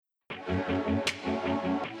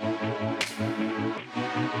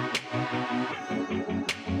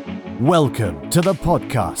Welcome to the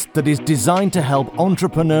podcast that is designed to help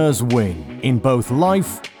entrepreneurs win in both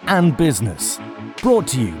life and business. Brought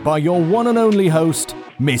to you by your one and only host,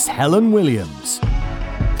 Miss Helen Williams.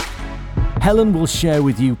 Helen will share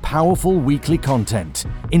with you powerful weekly content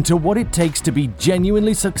into what it takes to be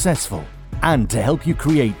genuinely successful and to help you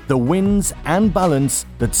create the wins and balance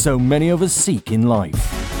that so many of us seek in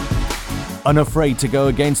life. Unafraid to go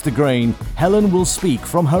against the grain, Helen will speak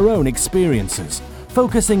from her own experiences,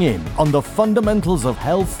 focusing in on the fundamentals of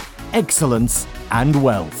health, excellence, and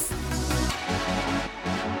wealth.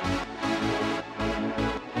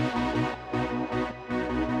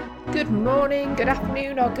 Good morning, good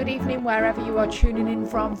afternoon, or good evening, wherever you are tuning in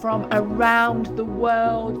from around the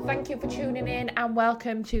world. Thank you for tuning in and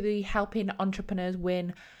welcome to the Helping Entrepreneurs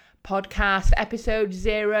Win podcast, episode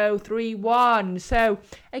 031. So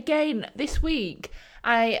again, this week,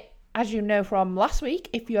 as you know from last week,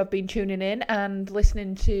 if you have been tuning in and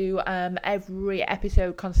listening to every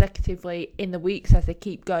episode consecutively in the weeks as they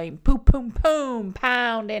keep going, boom, boom, boom,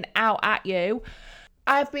 pounding out at you,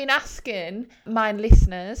 I've been asking my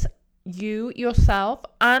listeners, you, yourself,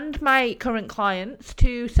 and my current clients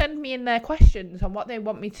to send me in their questions on what they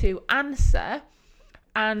want me to answer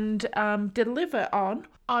and deliver on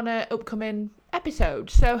an upcoming episode.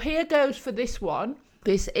 So here goes for this one.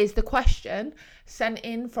 This is the question sent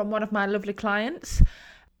in from one of my lovely clients.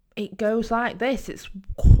 It goes like this. It's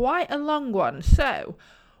quite a long one. So,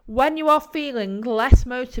 when you are feeling less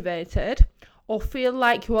motivated or feel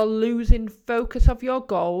like you are losing focus of your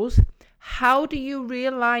goals, how do you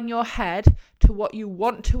realign your head to what you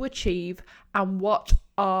want to achieve and what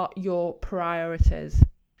are your priorities?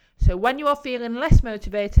 So when you are feeling less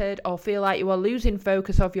motivated or feel like you are losing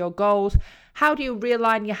focus of your goals, how do you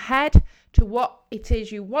realign your head to what it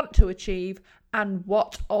is you want to achieve and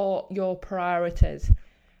what are your priorities?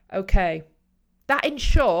 Okay, that in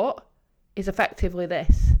short is effectively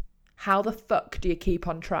this. How the fuck do you keep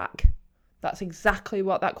on track? That's exactly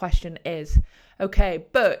what that question is. Okay,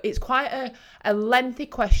 but it's quite a lengthy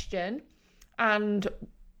question, and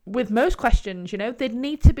with most questions, you know, they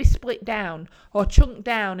need to be split down or chunked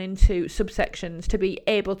down into subsections to be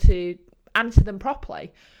able to answer them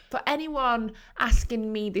properly. For anyone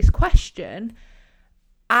asking me this question,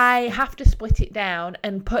 I have to split it down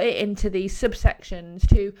and put it into these subsections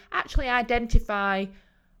to actually identify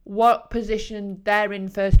what position they're in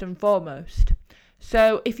first and foremost.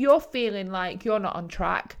 So if you're feeling like you're not on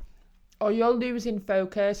track, or you're losing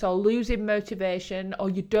focus or losing motivation, or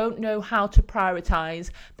you don't know how to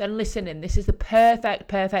prioritize, then listen in. This is the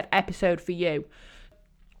perfect episode for you.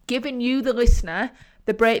 Giving you, the listener,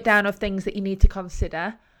 the breakdown of things that you need to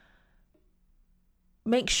consider.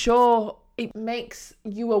 Make sure it makes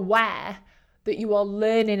you aware that you are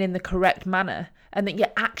learning in the correct manner and that you're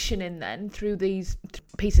actioning then through these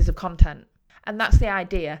pieces of content. And that's the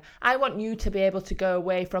idea. I want you to be able to go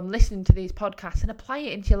away from listening to these podcasts and apply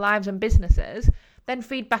it into your lives and businesses, then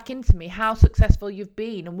feed back into me how successful you've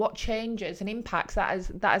been and what changes and impacts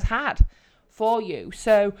that has had for you.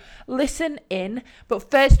 So listen in,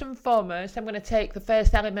 but first and foremost, I'm going to take the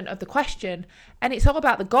first element of the question, and it's all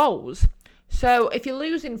about the goals. So if you're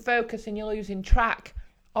losing focus and you're losing track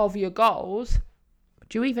of your goals,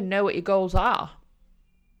 do you even know what your goals are?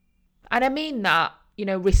 And I mean that, you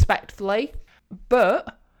know, respectfully.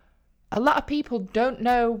 But a lot of people don't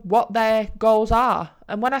know what their goals are.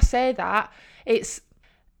 And when I say that, it's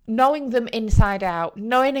knowing them inside out,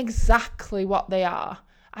 knowing exactly what they are.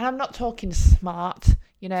 And I'm not talking smart,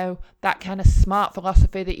 you know, that kind of smart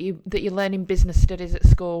philosophy that you learn in business studies at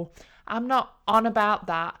school. I'm not on about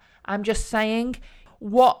that. I'm just saying,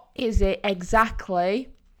 what is it exactly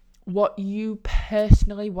what you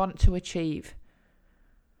personally want to achieve?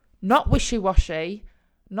 Not wishy-washy,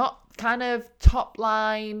 not kind of top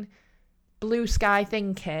line, blue sky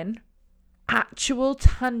thinking, actual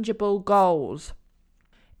tangible goals.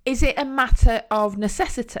 Is it a matter of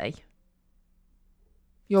necessity?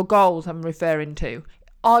 Your goals I'm referring to.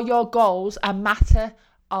 Are your goals a matter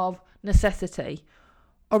of necessity?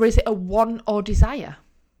 Or is it a want or desire?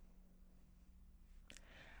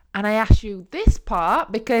 And I ask you this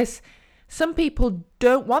part because some people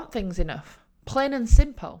don't want things enough. Plain and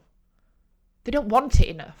simple. They don't want it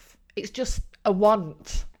enough. It's just a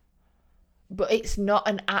want. But it's not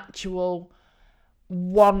an actual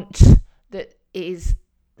want that is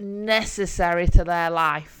necessary to their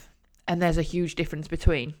life. And there's a huge difference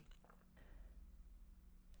between.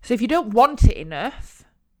 So if you don't want it enough,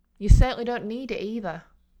 you certainly don't need it either.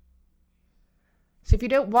 So if you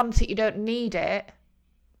don't want it, you don't need it,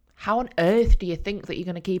 how on earth do you think that you're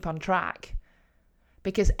going to keep on track?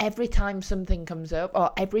 Because every time something comes up,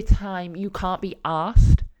 or every time you can't be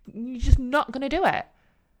asked, you're just not going to do it.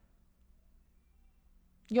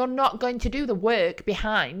 You're not going to do the work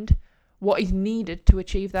behind what is needed to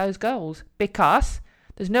achieve those goals because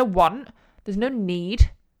there's no want, there's no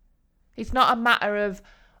need. It's not a matter of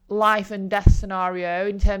life and death scenario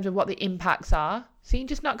in terms of what the impacts are. So you're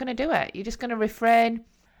just not going to do it. You're just going to refrain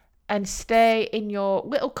and stay in your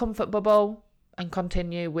little comfort bubble and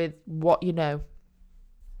continue with what you know.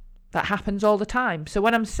 That happens all the time. So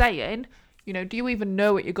when I'm saying, do you even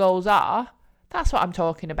know what your goals are? That's what I'm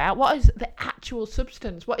talking about. What is the actual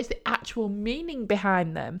substance? What is the actual meaning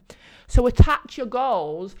behind them? So attach your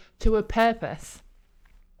goals to a purpose.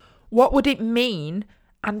 What would it mean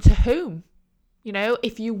and to whom?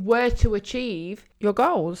 If you were to achieve your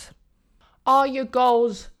goals. Are your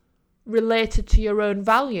goals related to your own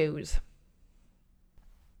values?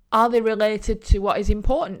 Are they related to what is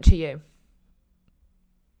important to you?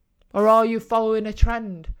 Or are you following a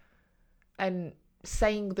trend and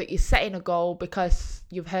saying that you're setting a goal because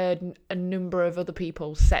you've heard a number of other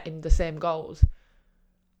people setting the same goals?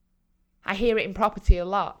 I hear it in property a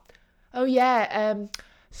lot. Oh yeah,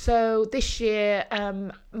 so this year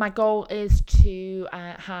my goal is to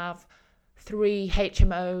have 3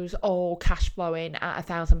 HMOs all cash flowing at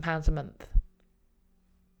 £1,000 a month.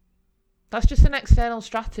 That's just an external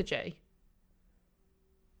strategy.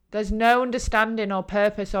 There's no understanding or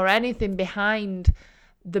purpose or anything behind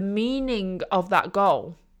the meaning of that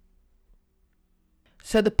goal.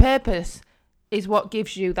 So the purpose is what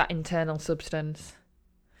gives you that internal substance.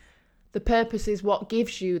 The purpose is what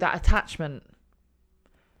gives you that attachment.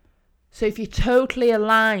 So if you're totally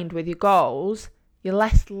aligned with your goals, you're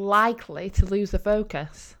less likely to lose the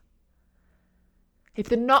focus. If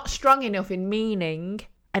they're not strong enough in meaning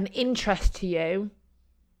and interest to you,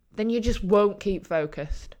 then you just won't keep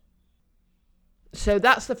focused. So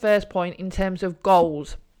that's the first point in terms of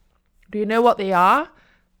goals. Do you know what they are?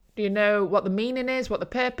 Do you know what the meaning is, what the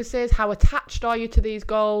purpose is? How attached are you to these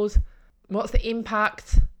goals? What's the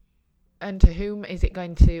impact? And to whom is it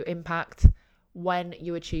going to impact when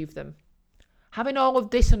you achieve them? Having all of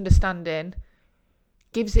this understanding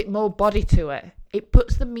gives it more body to it. It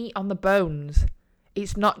puts the meat on the bones.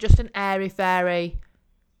 It's not just an airy-fairy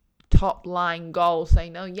top line goal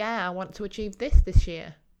saying, oh yeah, I want to achieve this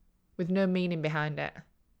year, with no meaning behind it.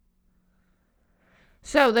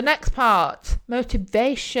 So the next part,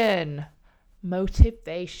 motivation.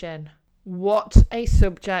 Motivation. What a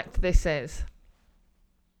subject this is.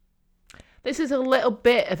 This is a little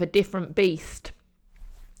bit of a different beast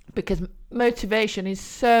because motivation is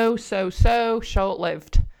so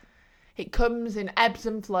short-lived. It comes in ebbs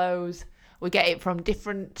and flows. We get it from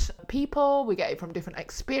different people. We get it from different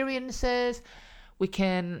experiences. We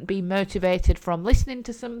can be motivated from listening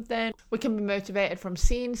to something. We can be motivated from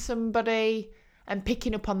seeing somebody and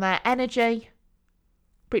picking up on their energy.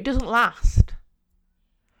 But it doesn't last.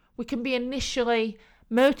 We can be initially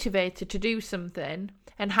motivated to do something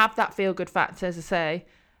and have that feel-good factor, as I say.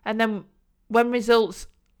 And then when results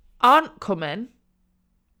aren't coming,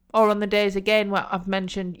 or on the days again where I've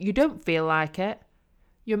mentioned you don't feel like it,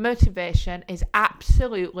 your motivation is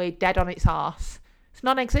absolutely dead on its arse. It's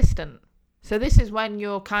non-existent. So this is when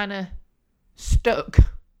you're kind of stuck.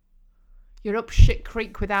 You're up shit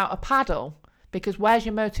creek without a paddle because where's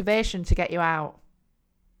your motivation to get you out?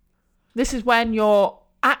 This is when your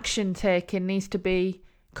action taking needs to be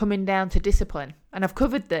coming down to discipline. And I've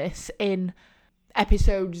covered this in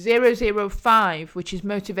episode 005, which is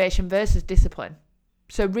motivation versus discipline.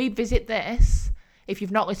 So revisit this if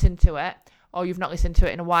you've not listened to it, or you've not listened to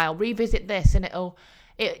it in a while. Revisit this and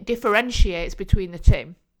it differentiates between the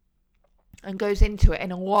two and goes into it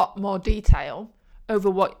in a lot more detail over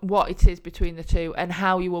what it is between the two and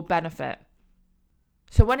how you will benefit.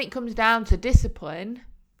 So when it comes down to discipline,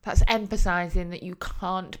 that's emphasizing that you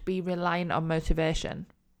can't be reliant on motivation.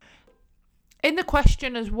 In the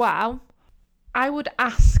question as well, I would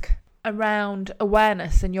ask around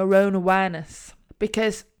awareness and your own awareness,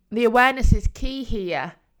 because the awareness is key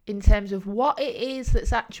here in terms of what it is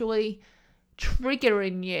that's actually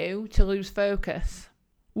triggering you to lose focus.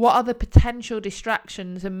 What are the potential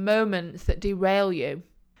distractions and moments that derail you?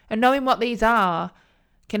 And knowing what these are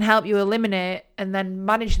can help you eliminate and then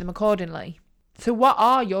manage them accordingly. So what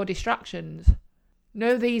are your distractions?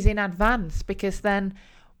 Know these in advance, because then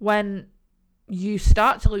when you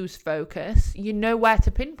start to lose focus, you know where to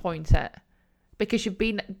pinpoint it because you've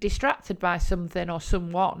been distracted by something or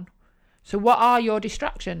someone. So what are your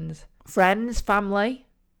distractions? Friends, family,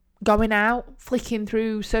 going out, flicking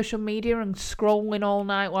through social media and scrolling all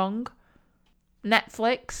night long,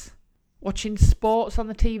 Netflix, watching sports on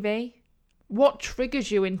the TV. What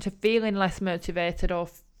triggers you into feeling less motivated or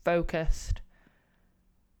focused?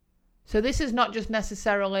 So this is not just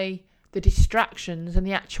necessarily the distractions and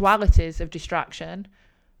the actualities of distraction,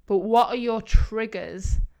 but what are your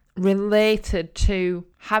triggers related to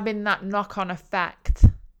having that knock-on effect?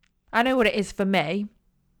 I know what it is for me.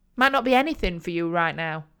 Might not be anything for you right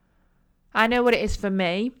now. I know what it is for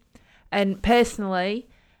me. And personally,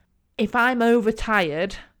 if I'm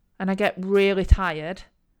overtired and I get really tired,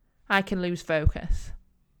 I can lose focus.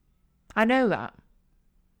 I know that.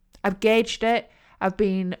 I've gauged it. I've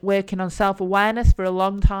been working on self-awareness for a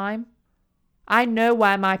long time. I know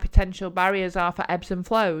where my potential barriers are for ebbs and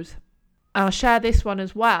flows. I'll share this one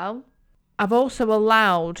as well. I've also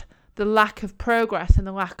allowed the lack of progress and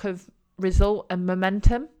the lack of result and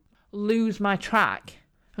momentum lose my track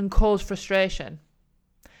and cause frustration.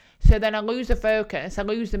 So then I lose the focus, I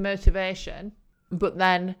lose the motivation, but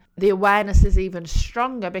then the awareness is even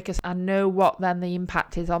stronger because I know what then the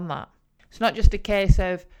impact is on that. It's not just a case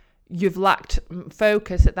of you've lacked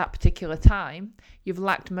focus at that particular time, you've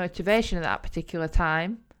lacked motivation at that particular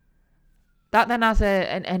time. That then has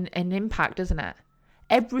an impact, doesn't it?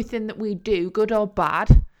 Everything that we do, good or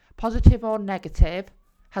bad, positive or negative,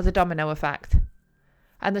 has a domino effect.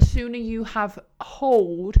 And the sooner you have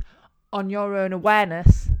hold on your own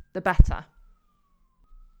awareness, the better.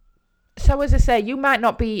 So as I say, you might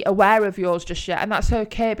not be aware of yours just yet, and that's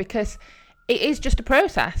okay because it is just a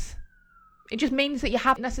process. It just means that you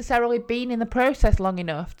haven't necessarily been in the process long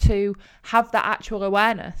enough to have that actual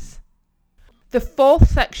awareness. The fourth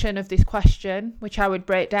section of this question, which I would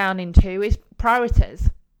break down into, is priorities.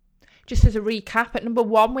 Just as a recap, at number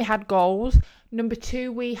 1, we had goals. Number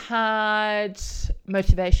 2, we had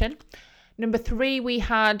motivation. Number 3, we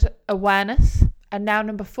had awareness. And now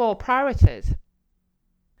number 4, priorities.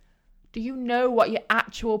 Do you know what your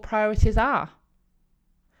actual priorities are?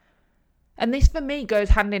 And this for me goes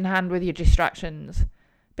hand in hand with your distractions,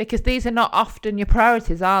 because these are not often your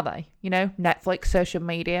priorities, are they? You know, Netflix, social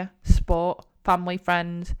media, sport, family,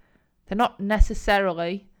 friends. They're not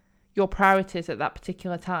necessarily your priorities at that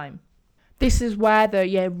particular time. This is where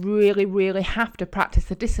you really, really have to practice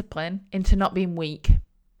the discipline into not being weak,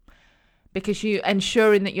 because you're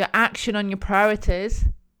ensuring that your action on your priorities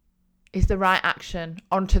is the right action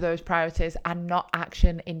onto those priorities and not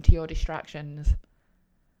action into your distractions.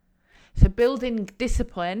 So building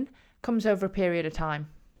discipline comes over a period of time.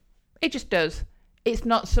 It just does. It's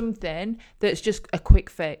not something that's just a quick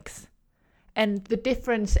fix. And the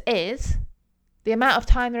difference is the amount of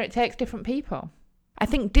time that it takes different people. I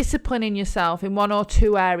think disciplining yourself in 1 or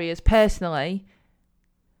 2 areas personally,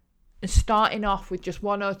 and starting off with just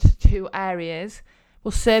 1 or 2 areas,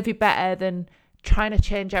 will serve you better than trying to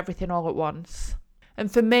change everything all at once.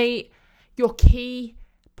 And for me, your key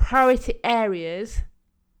priority areas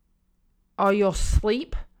are your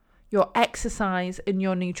sleep, your exercise, and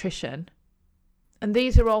your nutrition. And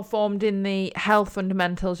these are all formed in the health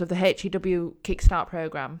fundamentals of the HEW Kickstart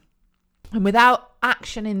program. And without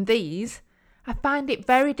action in these, I find it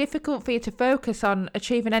very difficult for you to focus on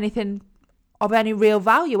achieving anything of any real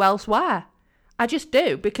value elsewhere. I just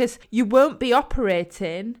do, because you won't be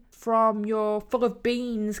operating from your full of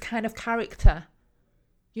beans kind of character.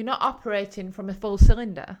 You're not operating from a full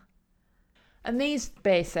cylinder. And these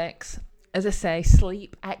basics, as I say,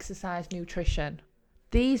 sleep, exercise, nutrition,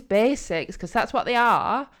 these basics, because that's what they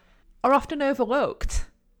are often overlooked.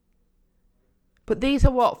 But these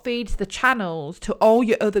are what feeds the channels to all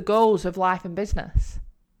your other goals of life and business.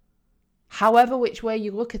 However which way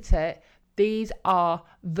you look at it, these are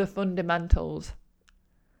the fundamentals.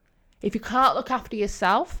 If you can't look after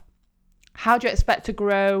yourself, how do you expect to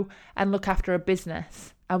grow and look after a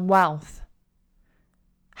business and wealth?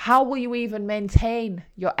 How will you even maintain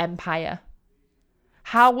your empire?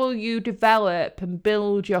 How will you develop and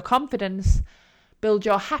build your confidence, build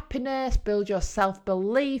your happiness, build your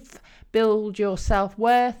self-belief, build your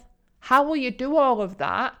self-worth? How will you do all of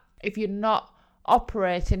that if you're not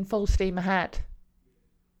operating full steam ahead?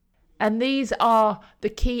 And these are the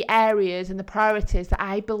key areas and the priorities that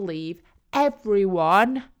I believe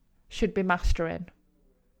everyone should be mastering.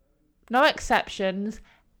 No exceptions,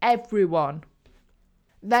 everyone.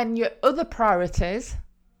 Then your other priorities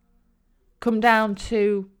come down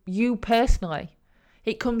to you personally.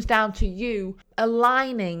 It comes down to you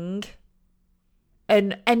aligning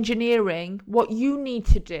and engineering what you need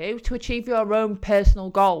to do to achieve your own personal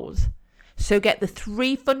goals. So get the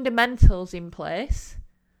 3 fundamentals in place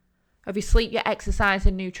of your sleep, your exercise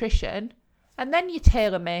and nutrition, and then you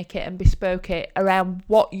tailor make it and bespoke it around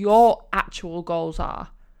what your actual goals are.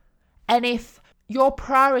 And if your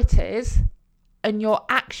priorities and your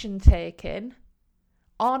action taking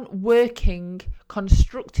aren't working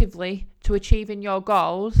constructively to achieving your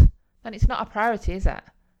goals, then it's not a priority, is it?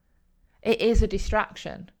 It is a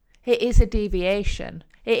distraction. It is a deviation.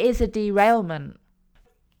 It is a derailment.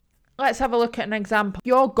 Let's have a look at an example.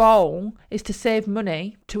 Your goal is to save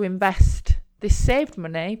money, to invest this saved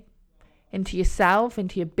money into yourself,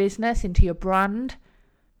 into your business, into your brand,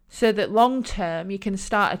 so that long term you can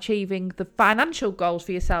start achieving the financial goals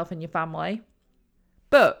for yourself and your family.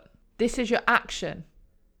 But this is your action.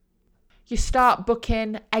 You start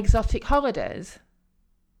booking exotic holidays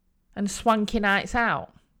and swanky nights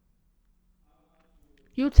out.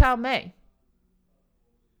 You tell me,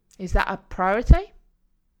 is that a priority?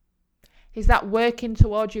 Is that working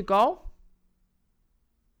towards your goal?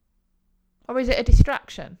 Or is it a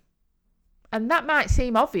distraction? And that might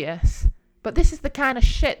seem obvious, but this is the kind of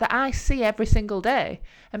shit that I see every single day.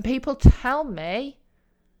 And people tell me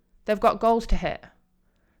they've got goals to hit.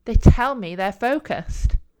 They tell me they're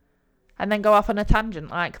focused and then go off on a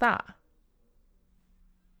tangent like that.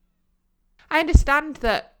 I understand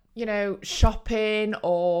that, shopping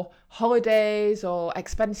or holidays or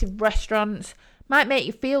expensive restaurants might make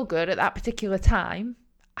you feel good at that particular time.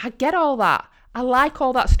 I get all that. I like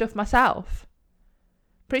all that stuff myself.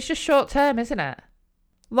 But it's just short term, isn't it?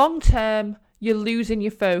 Long term, you're losing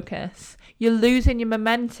your focus. You're losing your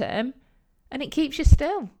momentum and it keeps you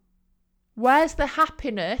still. Where's the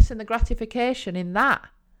happiness and the gratification in that?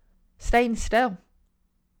 Staying still.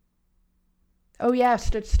 Oh yeah, I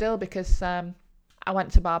stood still because I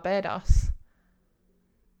went to Barbados.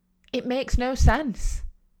 It makes no sense.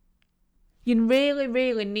 You really,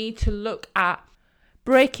 really need to look at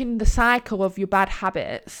breaking the cycle of your bad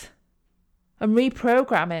habits and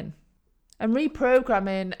reprogramming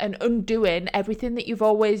and undoing everything that you've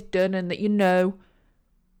always done and that you know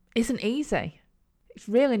isn't easy. It's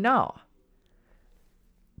really not.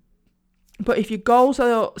 But if your goals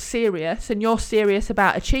are serious and you're serious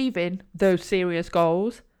about achieving those serious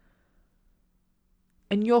goals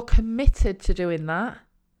and you're committed to doing that,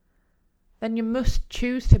 then you must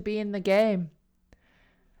choose to be in the game.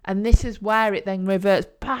 And this is where it then reverts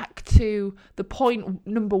back to the point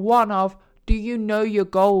number one of, do you know your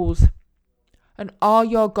goals? And are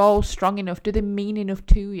your goals strong enough? Do they mean enough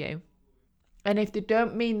to you? And if they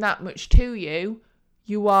don't mean that much to you,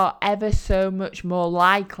 you are ever so much more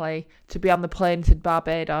likely to be on the plane to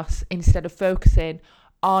Barbados instead of focusing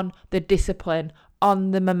on the discipline, on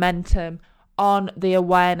the momentum, on the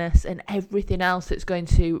awareness and everything else that's going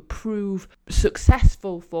to prove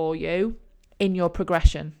successful for you in your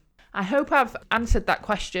progression. I hope I've answered that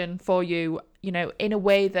question for you, in a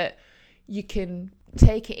way that you can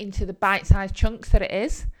take it into the bite-sized chunks that it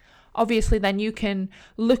is. Obviously, then you can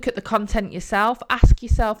look at the content yourself, ask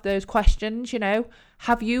yourself those questions,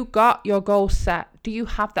 have you got your goals set? Do you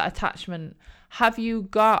have that attachment? Have you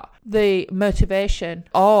got the motivation?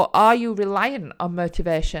 Or are you reliant on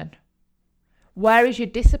motivation? Where is your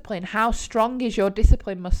discipline? How strong is your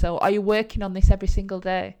discipline muscle? Are you working on this every single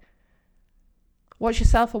day? What's your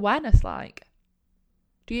self-awareness like?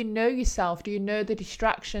 Do you know yourself? Do you know the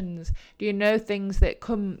distractions? Do you know things that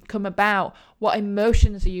come about? What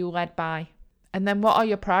emotions are you led by? And then what are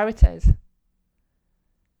your priorities?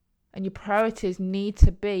 And your priorities need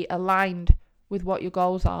to be aligned with what your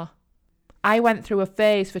goals are. I went through a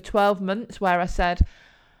phase for 12 months where I said,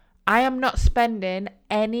 I am not spending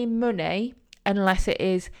any money unless it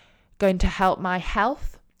is going to help my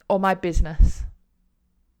health or my business.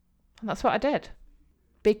 And that's what I did.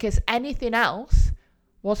 Because anything else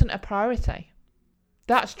wasn't a priority.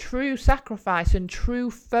 That's true sacrifice and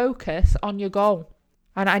true focus on your goal.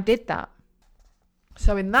 And I did that.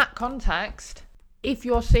 So in that context, if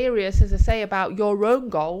you're serious, as I say, about your own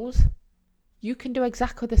goals, you can do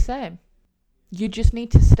exactly the same. You just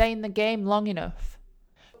need to stay in the game long enough.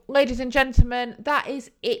 Ladies and gentlemen, that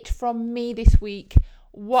is it from me this week.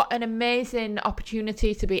 What an amazing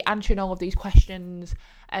opportunity to be answering all of these questions.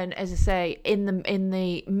 And as I say, in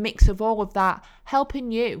the mix of all of that,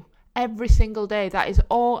 helping you every single day. That is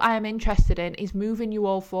all I am interested in, is moving you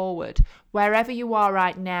all forward. Wherever you are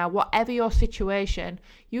right now, whatever your situation,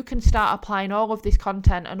 you can start applying all of this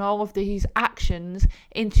content and all of these actions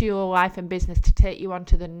into your life and business to take you on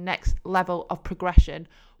to the next level of progression,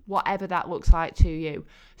 whatever that looks like to you.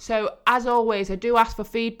 So as always, I do ask for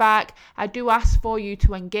feedback. I do ask for you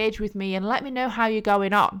to engage with me and let me know how you're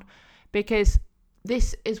going on, because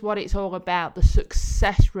this is what it's all about, the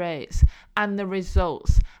success rates and the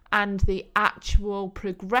results and the actual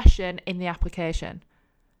progression in the application.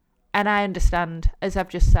 And I understand, as I've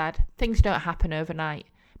just said, things don't happen overnight.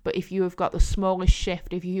 But if you have got the smallest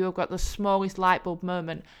shift, if you have got the smallest light bulb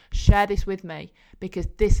moment, share this with me, because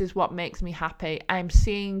this is what makes me happy. I'm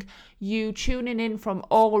seeing you tuning in from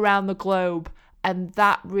all around the globe, And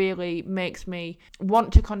that really makes me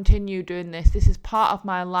want to continue doing this. This is part of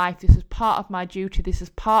my life. This is part of my duty. This is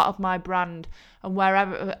part of my brand. And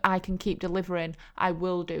wherever I can keep delivering, I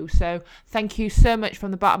will do. So thank you so much from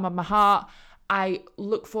the bottom of my heart. I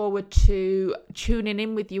look forward to tuning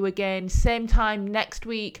in with you again, same time next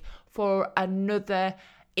week for another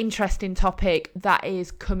interesting topic that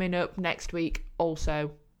is coming up next week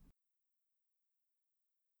also.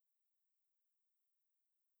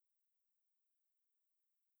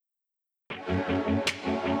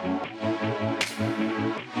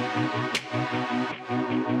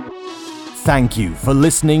 Thank you for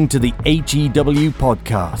listening to the HEW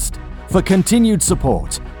podcast. For continued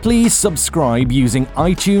support, please subscribe using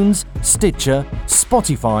iTunes, Stitcher,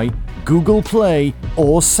 Spotify, Google Play,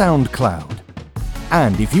 or SoundCloud.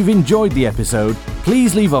 And if you've enjoyed the episode,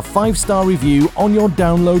 please leave a 5-star review on your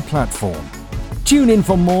download platform. Tune in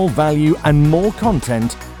for more value and more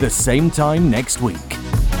content the same time next week.